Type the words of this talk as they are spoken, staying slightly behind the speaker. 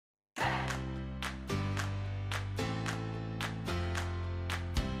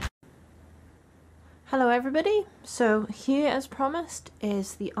Hello everybody, so here as promised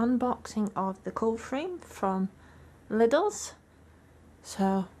is the unboxing of the cold frame from Lidls.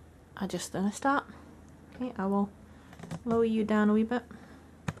 So I'm just gonna start. Okay, I will lower you down a wee bit.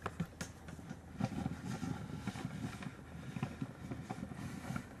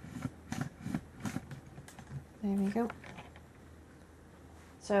 There we go.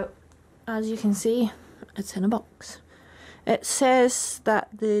 So as you can see, it's in a box. It says that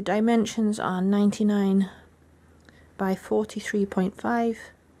the dimensions are 99 by 43.5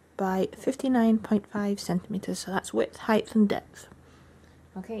 by 59.5 centimeters. So that's width, height and depth.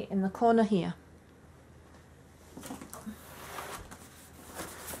 Okay, in the corner here.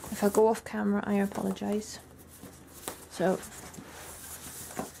 If I go off camera, I apologise. So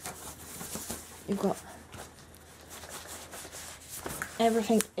you've got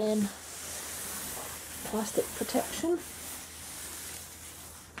everything in plastic protection.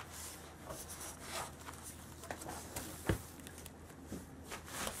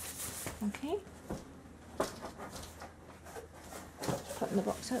 Okay, putting the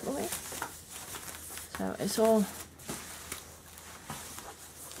box out of the way. So it's all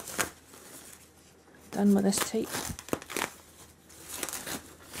done with this tape.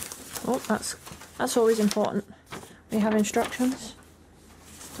 Oh, that's always important. We have instructions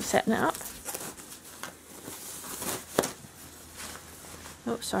for setting it up.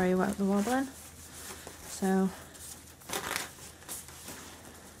 Oh, sorry about the wobbling. So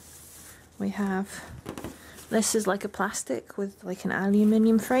we have, this is like a plastic with like an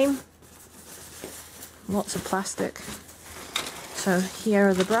aluminium frame. Lots of plastic. So here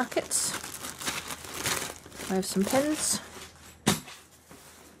are the brackets. I have some pins.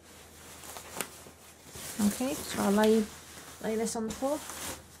 Okay, so I'll lay this on the floor.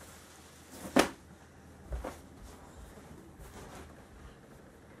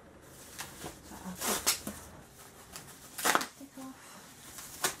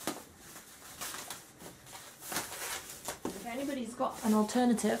 If anybody's got an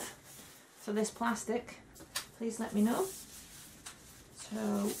alternative for this plastic, please let me know.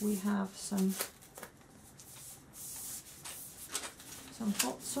 So we have some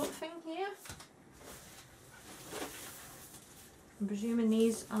hot sort of thing here. I'm presuming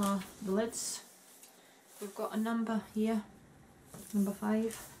these are the lids. We've got a number here, number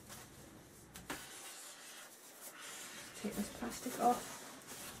 5. Take this plastic off.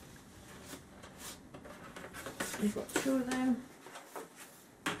 We've got 2 of them.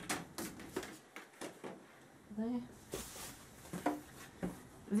 There.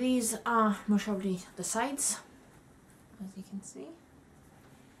 These are most probably the sides, as you can see.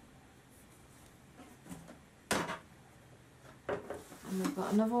 And we've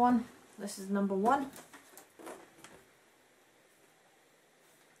got another one. This is number 1.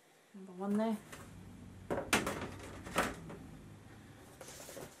 Number 1 there.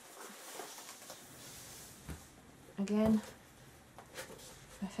 Again,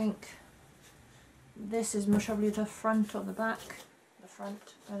 I think this is most probably the front or the back. The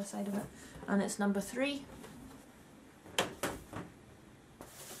front by the side of it. And it's number 3.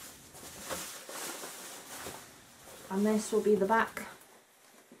 And this will be the back.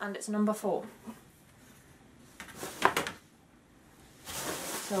 And it's number 4.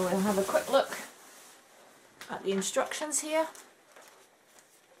 So we'll have a quick look at the instructions here.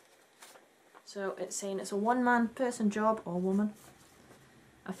 So it's saying it's a one-man person job or woman,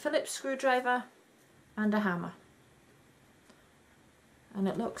 a Phillips screwdriver and a hammer. And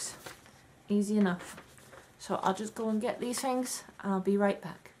it looks easy enough. So I'll just go and get these things and I'll be right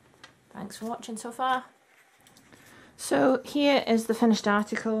back. Thanks for watching so far. So here is the finished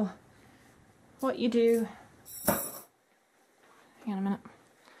article. What you do, hang on a minute.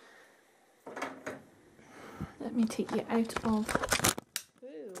 Let me take you out of,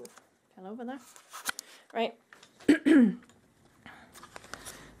 ooh, fell over there. Right.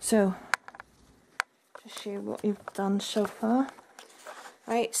 So, just show you what we've done so far.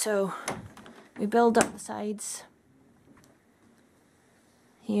 Right, so we build up the sides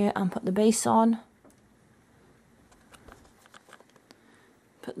here and put the base on.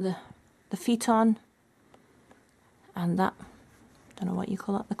 Put the feet on, and that, don't know what you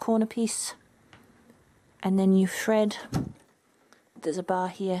call it, the corner piece, and then you thread, there's a bar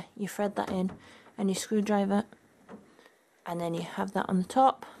here, you thread that in and you screwdriver it, and then you have that on the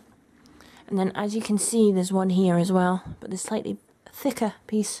top, and then as you can see there's one here as well, but there's slightly thicker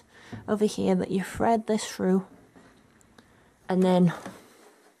piece over here that you thread this through, and then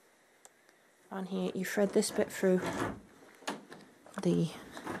on here you thread this bit through the,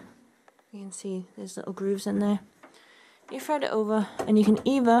 you can see there's little grooves in there. You thread it over and you can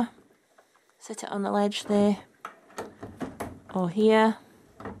either Sit it on the ledge there, or here,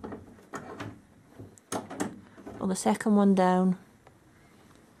 or the second one down.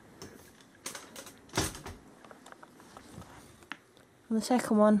 And the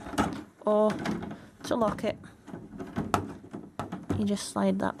second one, or to lock it, you just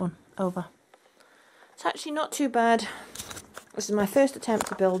slide that one over. It's actually not too bad. This is my first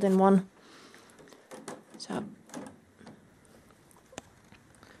attempt at building one, so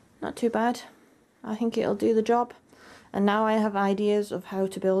not too bad. I think it'll do the job, and now I have ideas of how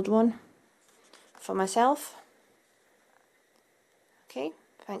to build one for myself. Okay,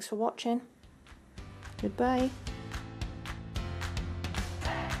 thanks for watching. Goodbye.